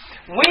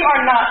 We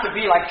are not to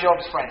be like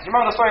Job's friends. You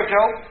remember the story of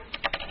Job?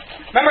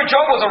 Remember,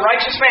 Job was a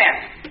righteous man.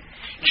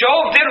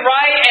 Job did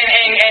right,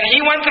 and he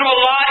went through a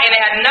lot, and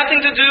it had nothing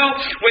to do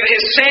with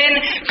his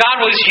sin. God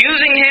was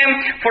using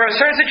him for a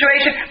certain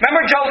situation.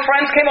 Remember, Job's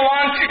friends came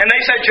along, and they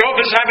said, Job,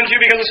 this happened to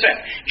you because of sin.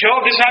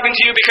 Job, this happened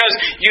to you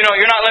because, you're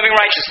not living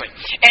righteously.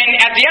 And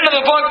at the end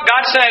of the book,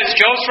 God says,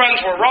 Job's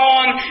friends were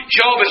wrong,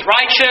 Job is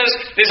righteous,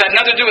 this had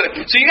nothing to do with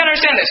it. So you got to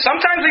understand this.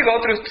 Sometimes we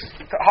go through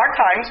hard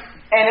times,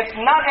 And it's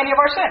not any of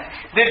our sin.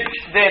 Did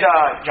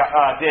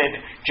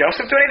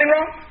Joseph do anything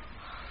wrong?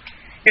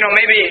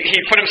 Maybe he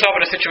put himself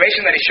in a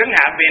situation that he shouldn't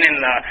have, being in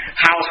the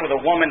house with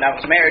a woman that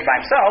was married by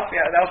himself.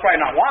 Yeah, that was probably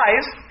not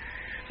wise.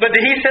 But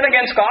did he sin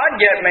against God?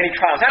 Yet many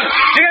trials happen.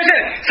 So you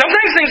understand,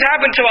 sometimes things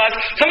happen to us,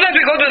 sometimes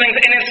we go through things,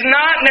 and it's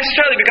not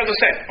necessarily because of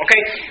sin.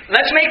 Okay?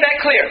 Let's make that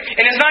clear.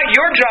 And it's not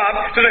your job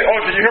to say, oh,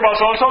 did you hear about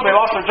so-and-so? They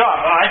lost their job.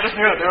 I just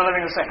knew that they were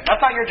living in sin.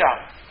 That's not your job.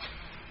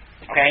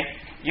 Okay?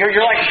 You're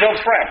like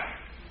Job's friend.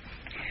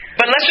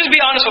 But let's just be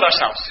honest with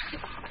ourselves.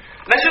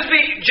 Let's just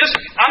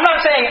I'm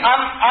not saying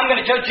I'm going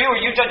to judge you or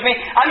you judge me.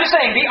 I'm just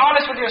saying be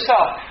honest with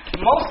yourself.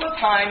 Most of the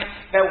time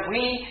that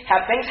we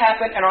have things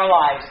happen in our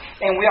lives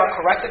and we are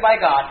corrected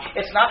by God,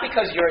 it's not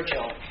because you're a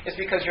Job. It's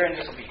because you're in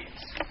disobedience.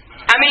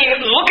 I mean,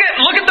 look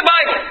at the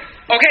Bible.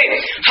 Okay,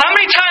 how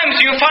many times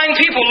do you find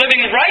people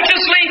living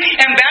righteously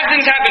and bad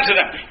things happen to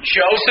them?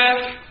 Joseph,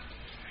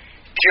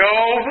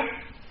 Job,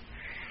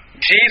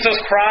 Jesus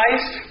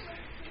Christ.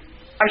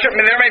 I'm sure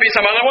there may be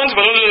some other ones,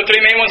 but those are the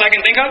three main ones I can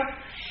think of.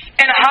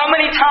 And how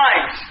many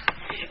times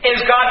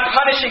is God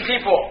punishing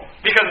people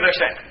because of their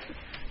sin?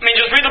 I mean,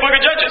 just read the book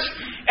of Judges.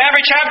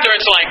 Every chapter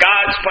it's like,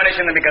 God's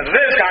punishing them because of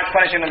this, God's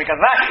punishing them because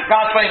of that,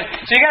 God's punishing.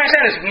 So you gotta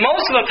understand this,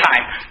 most of the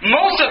time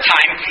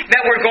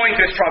that we're going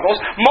through struggles,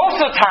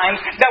 most of the time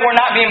that we're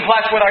not being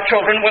blessed with our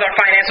children, with our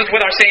finances,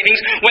 with our savings,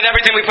 with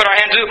everything we put our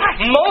hands to,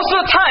 most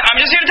of the time, I'm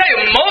just here to tell you,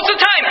 most of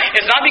the time,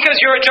 it's not because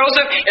you're a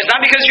Joseph, it's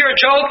not because you're a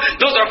Job,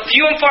 those are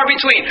few and far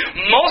between.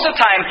 Most of the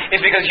time,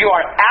 it's because you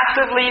are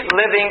actively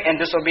living in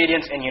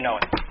disobedience and you know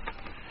it.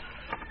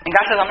 And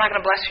God says, I'm not going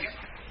to bless you.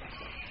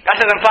 God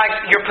says, in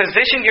fact, you're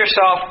positioned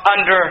yourself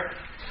under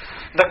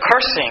the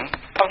cursing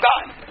of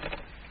God.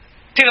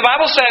 See, the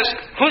Bible says,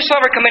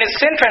 whosoever committed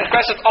sin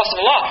transgresseth also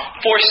the law,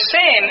 for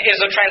sin is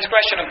a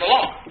transgression of the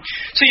law.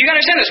 So you got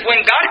to understand this.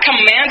 When God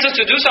commands us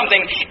to do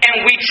something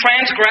and we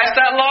transgress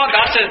that law,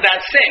 God says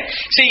that's sin.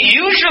 See,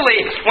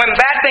 usually when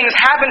bad things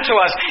happen to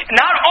us,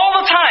 not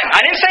all the time,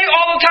 I didn't say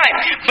all the time,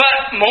 but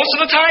most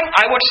of the time,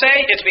 I would say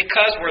it's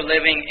because we're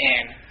living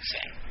in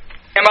sin.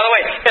 And by the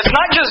way, it's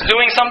not just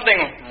doing something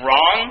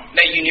wrong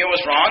that you knew was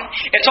wrong.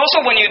 It's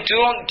also when you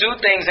do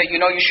things that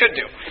you know you should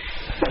do.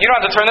 You don't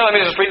have to turn there. Let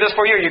me just read this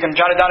for you. You can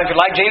jot it down if you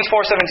like. James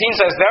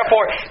 4:17 says,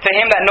 therefore, to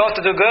him that knoweth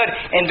to do good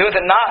and doeth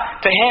it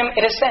not, to him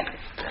it is sin.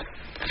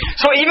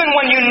 So even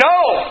when you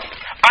know,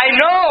 I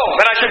know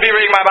that I should be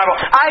reading my Bible.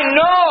 I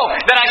know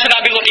that I should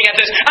not be looking at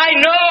this. I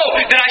know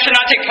that I should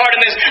not take part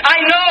in this. I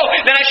know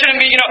that I shouldn't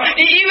be,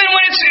 even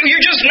when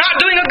you're just not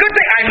doing a good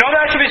thing. I know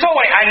that I should be soul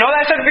winning. I know that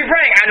I should be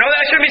praying. I know that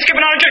I should be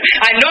skipping on a church.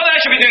 I know that I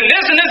should be doing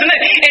this and this and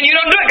this. And you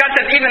don't do it. God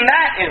says even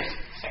that is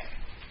sin.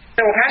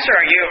 Well, Pastor,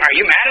 are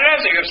you mad at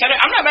us? Are you upset?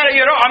 I'm not mad at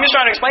you at all. I'm just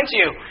trying to explain to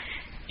you.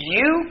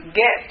 You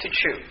get to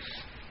choose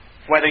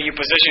whether you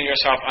position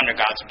yourself under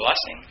God's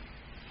blessing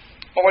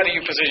or whether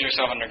you position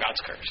yourself under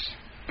God's curse.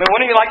 I mean,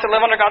 wouldn't you like to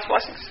live under God's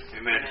blessings?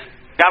 Amen.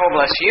 God will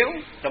bless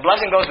you. The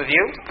blessing goes with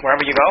you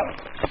wherever you go.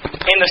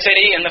 In the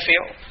city, in the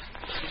field.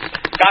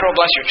 God will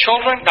bless your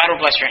children. God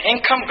will bless your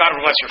income. God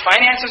will bless your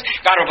finances.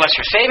 God will bless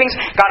your savings.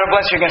 God will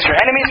bless you against your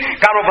enemies.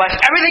 God will bless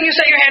everything you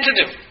set your hand to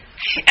do.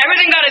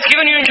 Everything God has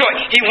given you to enjoy,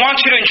 He wants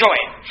you to enjoy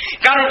it.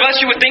 God will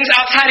bless you with things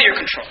outside of your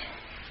control.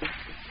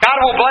 God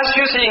will bless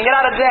you so you can get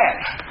out of debt.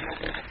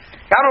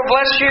 God will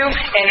bless you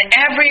in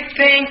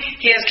everything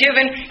He has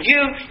given you.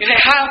 You say,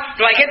 how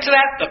do I get to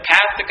that? The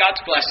path to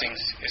God's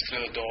blessings is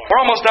through the door.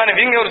 We're almost done. If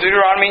you can go to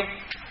Deuteronomy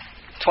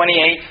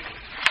 28,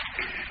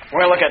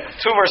 we're going to look at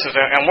 2 verses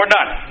and we're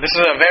done. This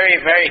is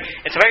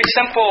it's a very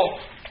simple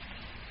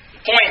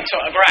point to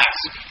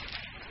grasp.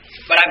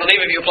 But I believe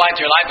if you apply it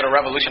to your life, it'll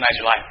revolutionize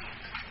your life.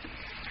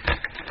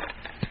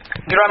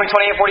 Deuteronomy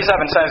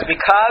 28:47 says,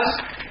 because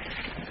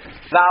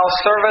thou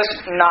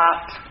servest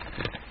not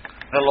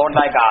the Lord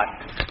thy God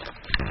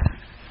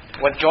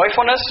with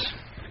joyfulness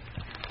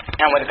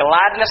and with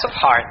gladness of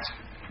heart,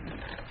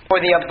 for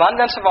the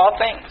abundance of all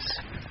things.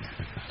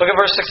 Look at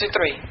verse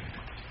 63.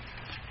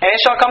 And it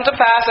shall come to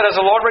pass that as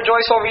the Lord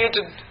rejoice over you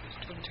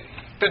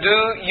to do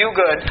you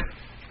good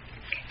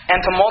and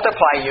to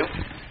multiply you.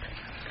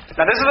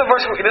 Now this is the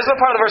part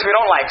of the verse we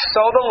don't like.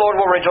 So the Lord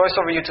will rejoice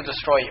over you to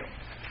destroy you.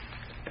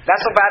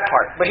 That's the bad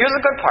part. But here's the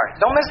good part.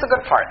 Don't miss the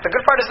good part. The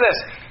good part is this.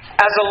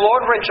 As the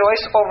Lord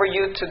rejoice over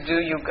you to do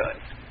you good.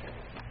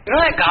 You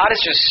know that God is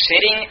just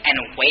sitting and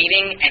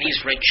waiting and He's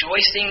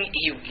rejoicing.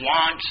 He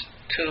wants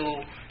to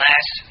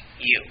bless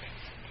you.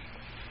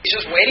 He's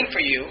just waiting for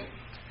you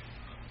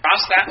to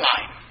cross that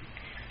line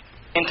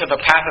into the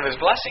path of His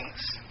blessings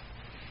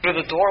through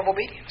the door of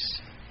obedience.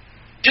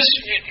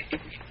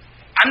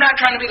 I'm not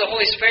trying to be the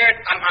Holy Spirit.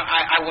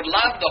 I would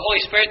love the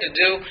Holy Spirit to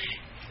do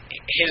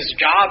His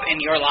job in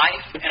your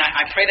life, and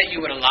I pray that you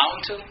would allow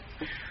Him to.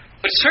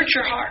 But search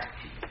your heart.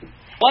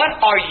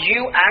 What are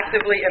you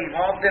actively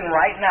involved in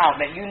right now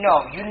that you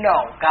know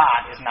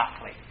God is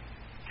not pleased?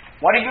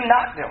 What are you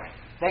not doing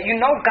that you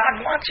know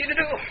God wants you to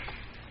do?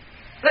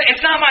 Look,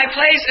 it's not my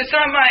place. It's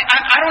not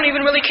I don't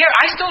even really care.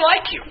 I still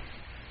like you.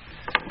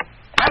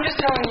 I'm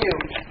just telling you,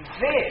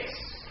 this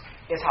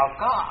is how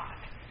God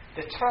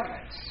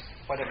determines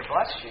whether to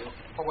bless you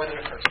or whether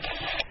to curse you.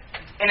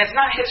 And it's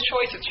not His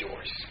choice, it's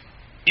yours.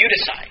 You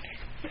decide.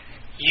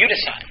 You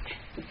decide.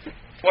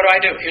 What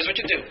do? Here's what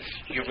you do.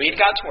 You read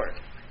God's Word.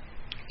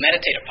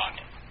 Meditate upon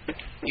it.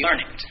 You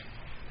learn it.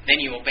 Then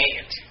you obey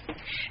it.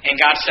 And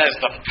God says,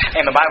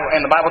 and the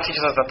Bible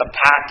teaches us that the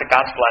path to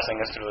God's blessing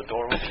is through the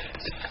door of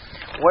obedience.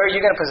 Where are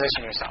you going to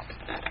position yourself?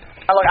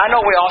 Now, look, I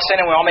know we all sin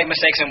and we all make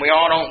mistakes and we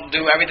all don't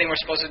do everything we're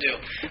supposed to do.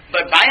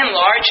 But by and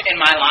large, in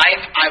my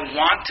life, I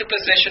want to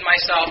position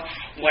myself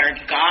where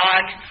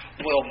God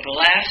will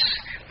bless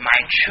my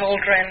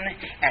children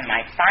and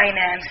my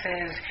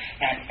finances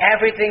and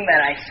everything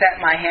that I set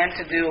my hand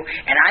to do.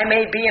 And I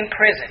may be in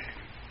prison.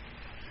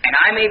 And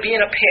I may be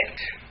in a pit.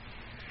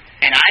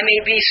 And I may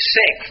be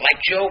sick like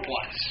Job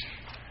was.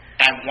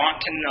 I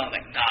want to know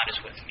that God is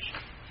with me.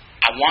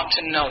 I want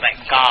to know that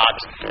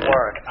God's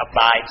Word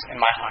abides in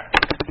my heart.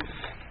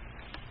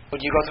 Would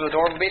you go through the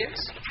door of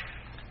obedience?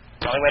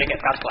 The only way to get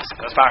God's blessing.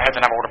 Let's bow our heads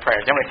and have a word of prayer.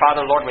 Heavenly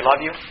Father, Lord, we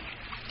love you.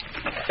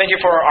 Thank you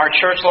for our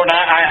church, Lord.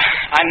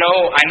 I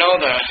know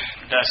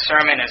the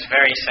sermon is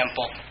very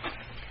simple.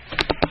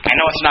 I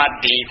know it's not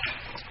deep.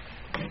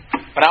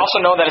 But I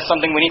also know that it's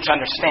something we need to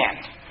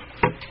understand.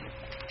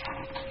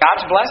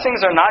 God's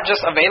blessings are not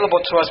just available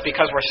to us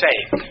because we're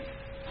saved.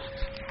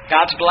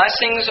 God's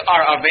blessings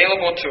are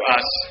available to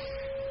us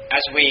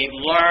as we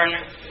learn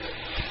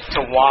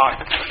to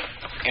walk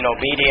in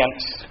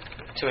obedience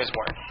to His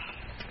Word.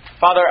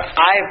 Father,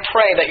 I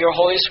pray that your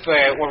Holy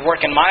Spirit will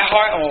work in my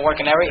heart and will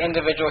work in every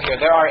individual here.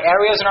 There are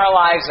areas in our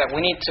lives that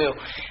we need to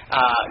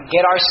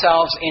get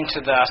ourselves into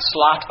the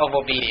slot of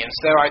obedience.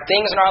 There are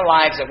things in our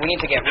lives that we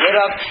need to get rid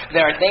of.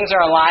 There are things in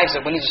our lives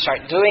that we need to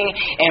start doing.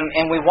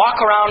 And we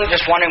walk around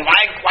just wondering,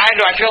 why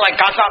do I feel like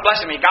God's not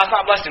blessing me? God's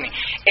not blessing me.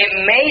 It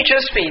may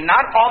just be,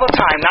 not all the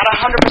time, not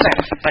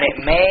 100%, but it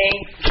may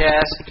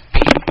just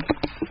be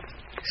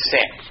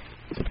sin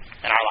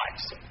in our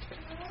lives.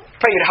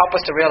 I pray you'd help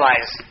us to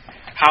realize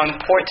how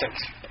important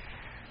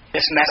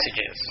this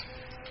message is.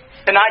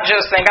 To not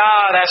just think,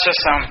 that's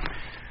just some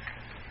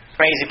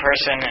crazy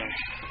person and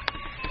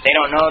they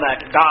don't know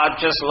that God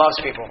just loves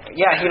people.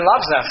 Yeah, He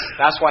loves us.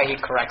 That's why He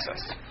corrects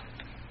us.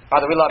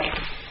 Father, we love you.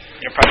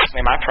 In your precious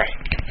name I pray.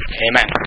 Amen.